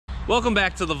Welcome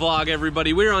back to the vlog,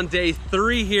 everybody. We're on day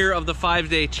 3 here of the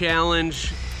 5-day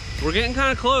challenge. We're getting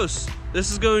kind of close.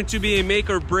 This is going to be a make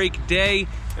or break day,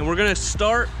 and we're gonna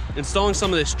start installing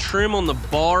some of this trim on the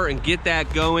bar and get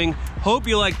that going. Hope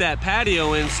you like that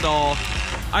patio install.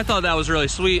 I thought that was really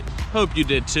sweet. Hope you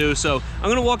did too. So I'm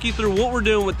gonna walk you through what we're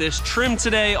doing with this trim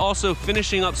today, also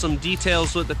finishing up some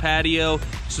details with the patio.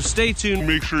 So stay tuned.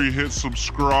 Make sure you hit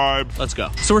subscribe. Let's go.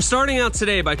 So we're starting out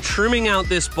today by trimming out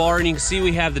this bar, and you can see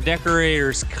we have the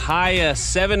Decorator's Kaya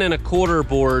 7 1/4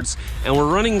 boards, and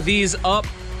we're running these up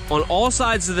on all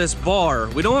sides of this bar.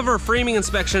 We don't have our framing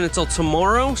inspection until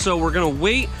tomorrow, so we're gonna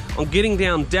wait on getting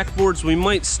down deck boards. We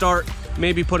might start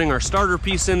maybe putting our starter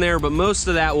piece in there, but most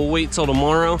of that will wait till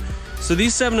tomorrow. So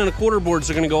these 7 1/4 boards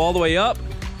are gonna go all the way up.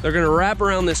 They're gonna wrap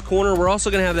around this corner. We're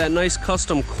also gonna have that nice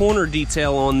custom corner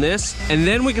detail on this. And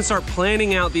then we can start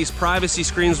planning out these privacy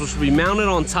screens, which will be mounted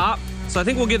on top. So I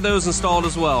think we'll get those installed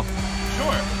as well.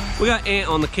 Sure. We got Ant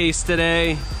on the case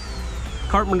today.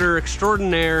 Carpenter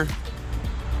extraordinaire.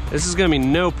 This is gonna be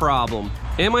no problem.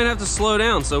 Ant might have to slow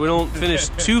down so we don't finish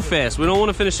too fast. We don't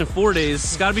wanna finish in 4 days.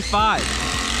 It's gotta be 5.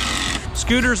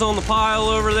 Scooter's on the pile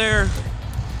over there,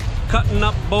 cutting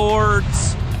up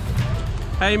boards.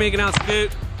 How you making out,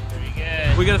 Scoot? Pretty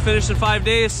good. We gonna finish in 5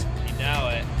 days? You know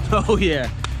it. Oh yeah.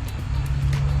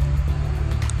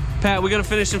 Pat, we gonna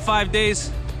finish in 5 days?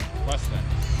 Less than.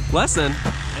 Less than?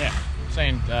 Yeah. I'm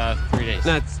saying 3 days.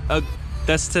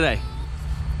 That's today.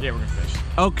 Yeah, we're gonna finish.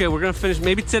 Okay, we're gonna finish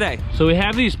maybe today. So we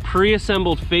have these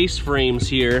pre-assembled face frames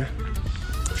here.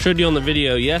 Showed you on the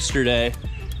video yesterday.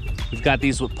 We've got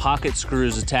these with pocket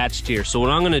screws attached here. So what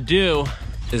I'm gonna do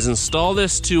is install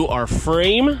this to our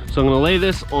frame. So I'm gonna lay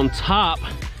this on top.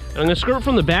 And I'm gonna screw it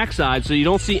from the back side so you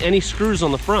don't see any screws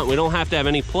on the front. We don't have to have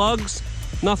any plugs,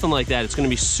 nothing like that. It's gonna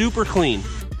be super clean.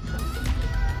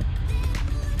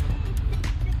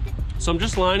 So I'm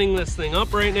just lining this thing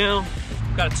up right now.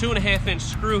 Got a 2.5 inch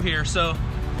screw here. So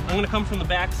I'm gonna come from the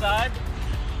back side.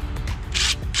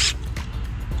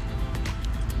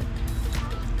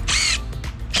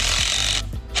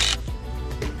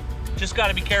 Just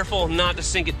gotta be careful not to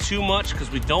sink it too much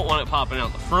because we don't want it popping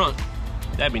out the front.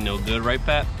 That'd be no good, right,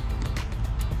 Pat?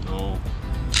 No.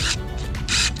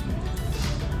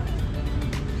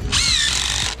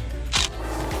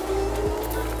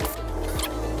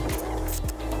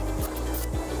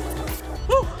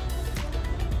 Woo!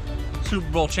 Super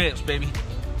Bowl champs, baby.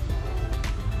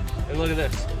 And look at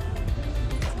this.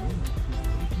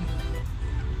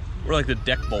 We're like the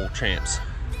Deck Bowl champs.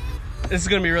 This is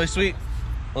gonna be really sweet.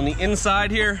 On the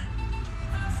inside here,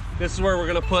 this is where we're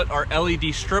gonna put our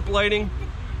LED strip lighting.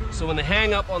 So when they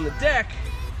hang up on the deck,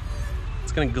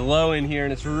 it's gonna glow in here,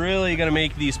 and it's really gonna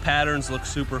make these patterns look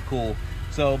super cool.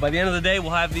 So by the end of the day,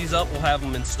 we'll have these up, we'll have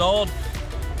them installed,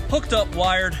 hooked up,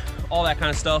 wired, all that kind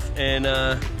of stuff, and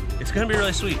it's gonna be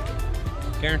really sweet,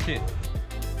 guaranteed.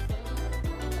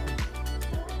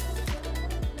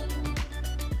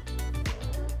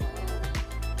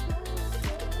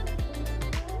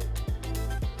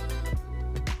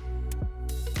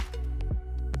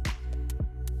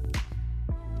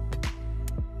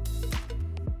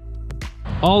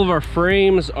 All of our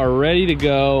frames are ready to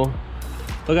go.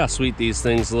 Look how sweet these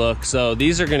things look. So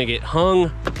these are gonna get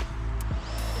hung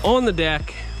on the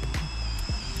deck.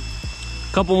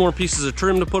 A couple more pieces of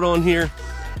trim to put on here,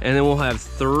 and then we'll have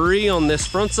 3 on this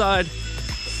front side,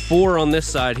 4 on this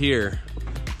side here.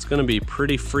 It's gonna be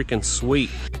pretty freaking sweet.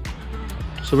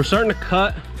 So we're starting to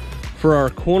cut for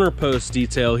our corner post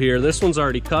detail here. This one's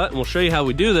already cut, and we'll show you how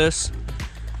we do this.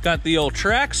 Got the old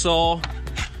track saw.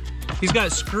 He's got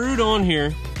it screwed on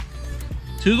here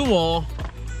to the wall.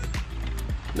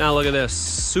 Now look at this,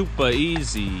 super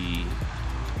easy.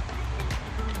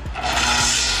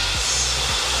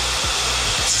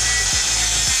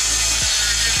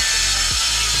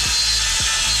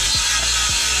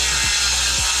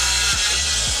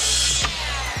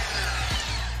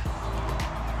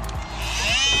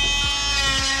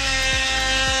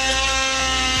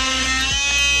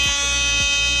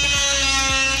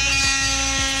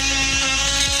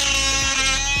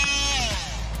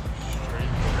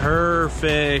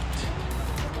 Perfect.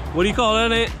 What do you call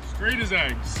that, Ant? Straight as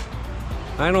eggs.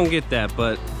 I don't get that,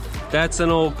 but that's an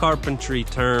old carpentry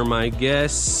term, I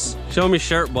guess. Show me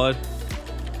shirt, bud.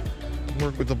 I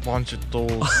work with a bunch of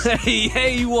tools.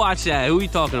 Hey, you watch that. Who are you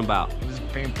talking about? This is a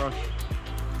paintbrush.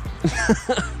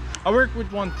 I work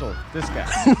with one tool, this guy.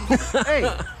 Hey,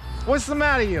 what's the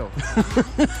matter, you?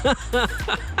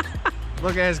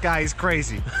 Look at this guy, he's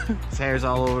crazy. His hair's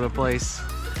all over the place.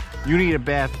 You need a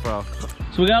bath, bro.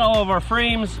 So we got all of our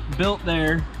frames built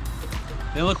there.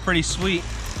 They look pretty sweet.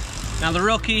 Now the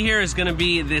real key here is gonna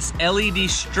be this LED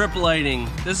strip lighting.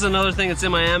 This is another thing that's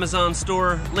in my Amazon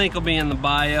store. Link will be in the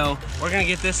bio. We're gonna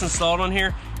get this installed on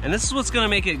here, and this is what's gonna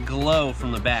make it glow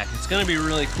from the back. It's gonna be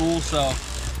really cool, so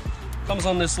comes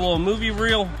on this little movie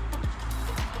reel.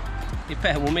 Hey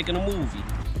Pat, we're making a movie.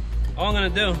 All I'm gonna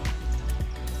do,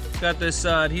 it's got this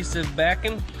adhesive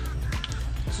backing.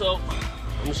 So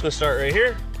I'm just gonna start right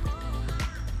here.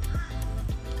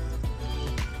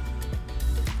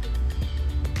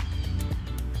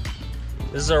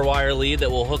 This is our wire lead that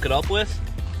we'll hook it up with.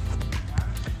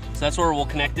 So that's where we'll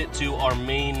connect it to our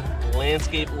main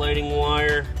landscape lighting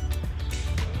wire.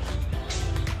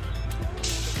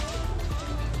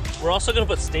 We're also gonna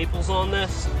put staples on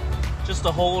this just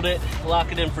to hold it,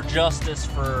 lock it in for justice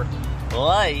for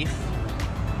life.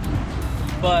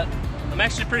 But I'm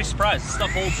actually pretty surprised. This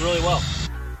stuff holds really well.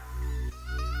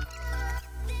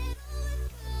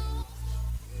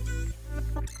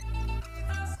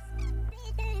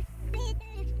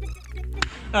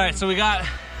 All right, so we got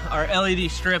our LED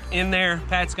strip in there.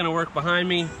 Pat's gonna work behind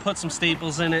me, put some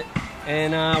staples in it,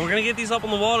 and we're gonna get these up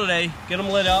on the wall today, get them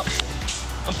lit up.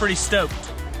 I'm pretty stoked.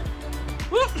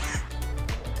 Whoop.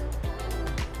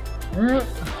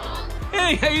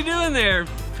 Hey, how you doing there,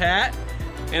 Pat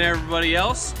and everybody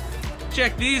else?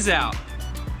 Check these out.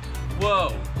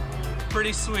 Whoa,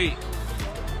 pretty sweet.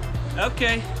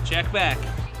 Okay, check back.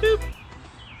 Boop.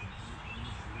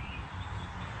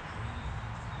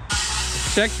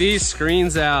 Check these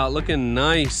screens out, looking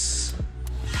nice.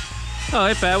 Oh,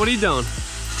 hey Pat, what are you doing?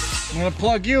 I'm gonna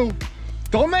plug you.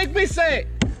 Don't make me say it.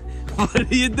 What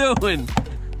are you doing?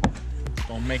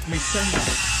 Don't make me say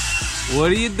that. What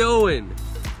are you doing?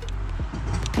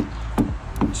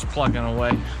 Just plugging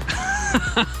away.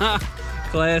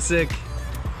 Classic.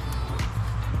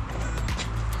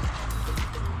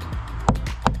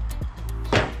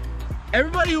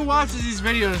 Everybody who watches these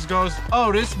videos goes,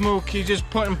 oh, this mook, he's just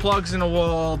putting plugs in the wall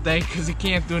all day because he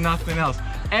can't do nothing else.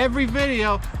 Every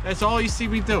video, that's all you see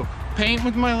me do. Paint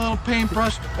with my little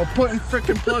paintbrush or putting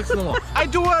freaking plugs in the wall. I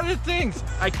do other things.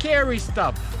 I carry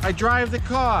stuff. I drive the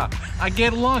car. I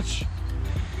get lunch.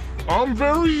 I'm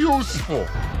very useful.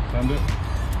 Found it.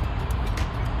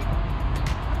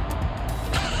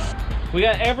 We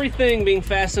got everything being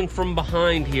fastened from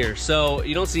behind here, so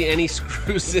you don't see any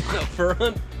screws in the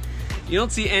front. You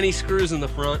don't see any screws in the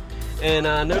front, and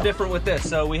no different with this.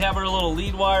 So we have our little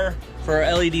lead wire for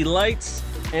our LED lights,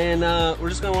 and we're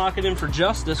just gonna lock it in for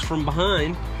justice from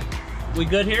behind. We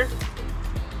good here?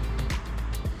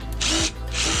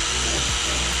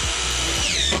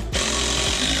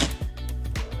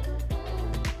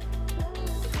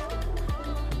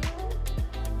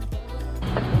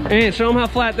 Hey, show them how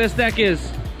flat this deck is.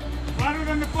 Flatter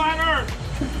than the flat earth.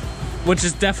 Which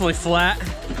is definitely flat.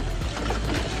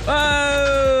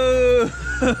 Oh!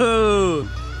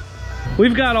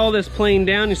 We've got all this planed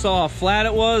down. You saw how flat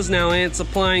it was. Now Ant's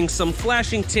applying some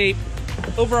flashing tape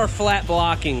over our flat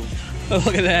blocking. Oh,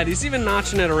 look at that. He's even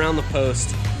notching it around the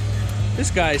post. This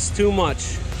guy's too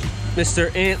much.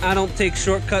 Mr. Ant, I don't take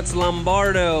shortcuts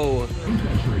Lombardo.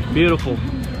 Beautiful.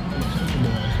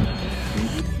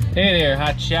 Hey there,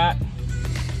 hot shot.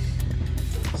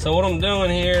 So what I'm doing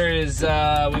here is we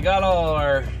got all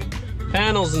our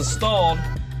panels installed,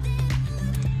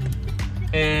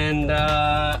 and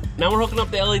now we're hooking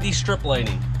up the LED strip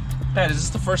lighting. Pat, is this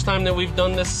the first time that we've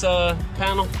done this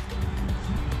panel?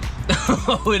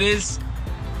 Oh, it is.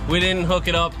 We didn't hook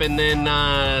it up, and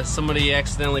then somebody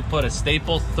accidentally put a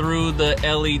staple through the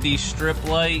LED strip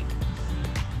light,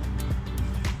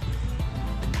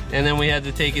 and then we had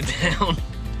to take it down.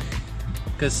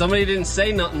 Because somebody didn't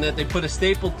say nothing that they put a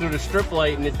staple through the strip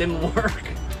light and it didn't work.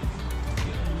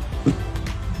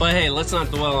 But hey, let's not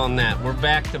dwell on that. We're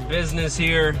back to business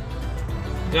here.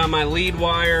 Got my lead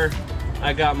wire.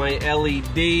 I got my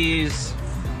LEDs.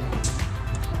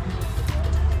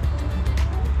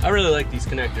 I really like these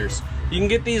connectors. You can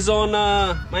get these on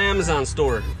my Amazon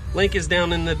store. Link is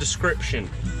down in the description.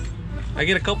 I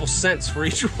get a couple cents for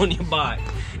each one you buy.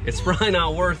 It's probably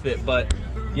not worth it, but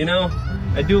you know,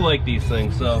 I do like these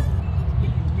things, so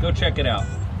go check it out.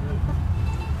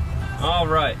 All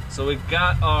right, so we've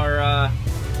got our,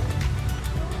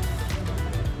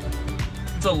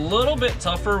 it's a little bit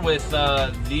tougher with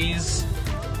these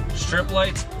strip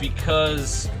lights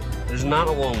because there's not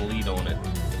a long lead on it.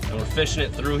 And we're fishing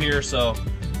it through here, so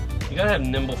you gotta have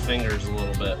nimble fingers a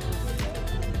little bit.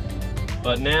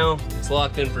 But now it's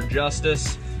locked in for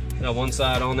justice. Got one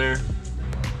side on there.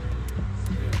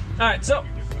 All right, so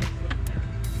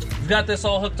we've got this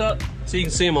all hooked up, so you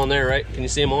can see them on there, right? Can you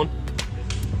see them on?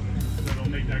 That'll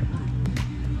make that group.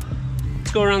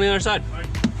 Let's go around the other side.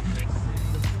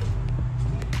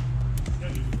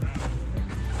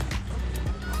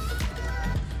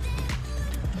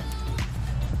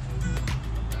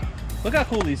 Look how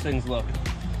cool these things look.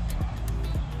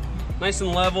 Nice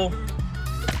and level.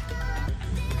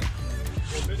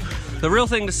 The real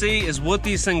thing to see is what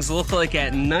these things look like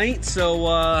at night. So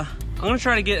I'm gonna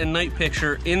try to get a night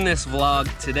picture in this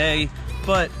vlog today,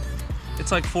 but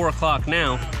it's like 4 o'clock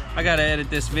now. I gotta edit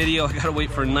this video, I gotta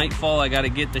wait for nightfall, I gotta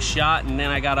get the shot, and then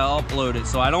I gotta upload it.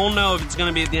 So I don't know if it's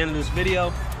gonna be at the end of this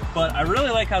video, but I really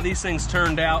like how these things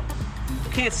turned out.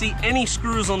 You can't see any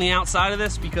screws on the outside of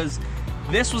this because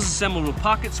this was assembled with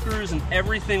pocket screws and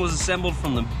everything was assembled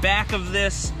from the back of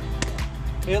this.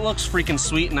 It looks freaking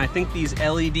sweet, and I think these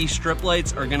LED strip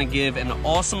lights are gonna give an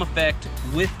awesome effect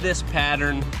with this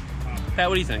pattern. Pat,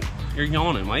 what do you think? You're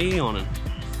yawning, why are you yawning?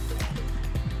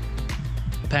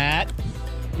 Pat?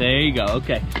 There you go,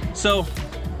 okay. So,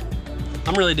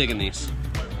 I'm really digging these.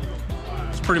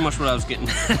 That's pretty much what I was getting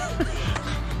at.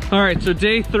 All right, so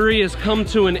day 3 has come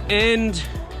to an end.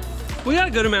 We got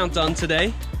a good amount done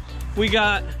today. We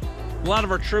got a lot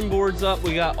of our trim boards up.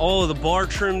 We got all of the bar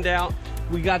trimmed out.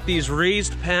 We got these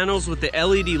raised panels with the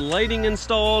LED lighting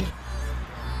installed.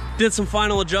 Did some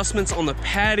final adjustments on the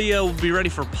patio. We'll be ready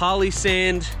for poly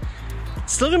sand.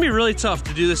 It's still gonna be really tough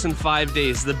to do this in 5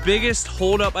 days. The biggest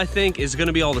holdup, I think, is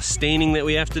gonna be all the staining that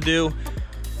we have to do.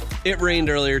 It rained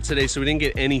earlier today, so we didn't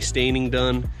get any staining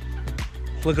done.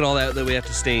 Look at all that we have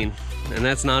to stain. And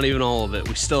that's not even all of it.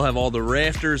 We still have all the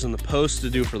rafters and the posts to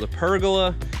do for the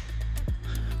pergola.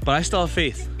 But I still have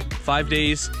faith. 5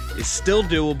 days is still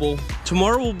doable.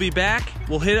 Tomorrow we'll be back,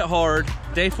 we'll hit it hard.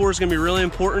 Day 4 is gonna be really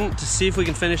important to see if we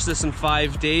can finish this in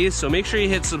 5 days. So make sure you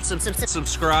hit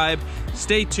subscribe,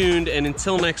 stay tuned, and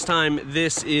until next time,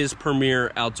 this is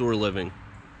Premier Outdoor Living.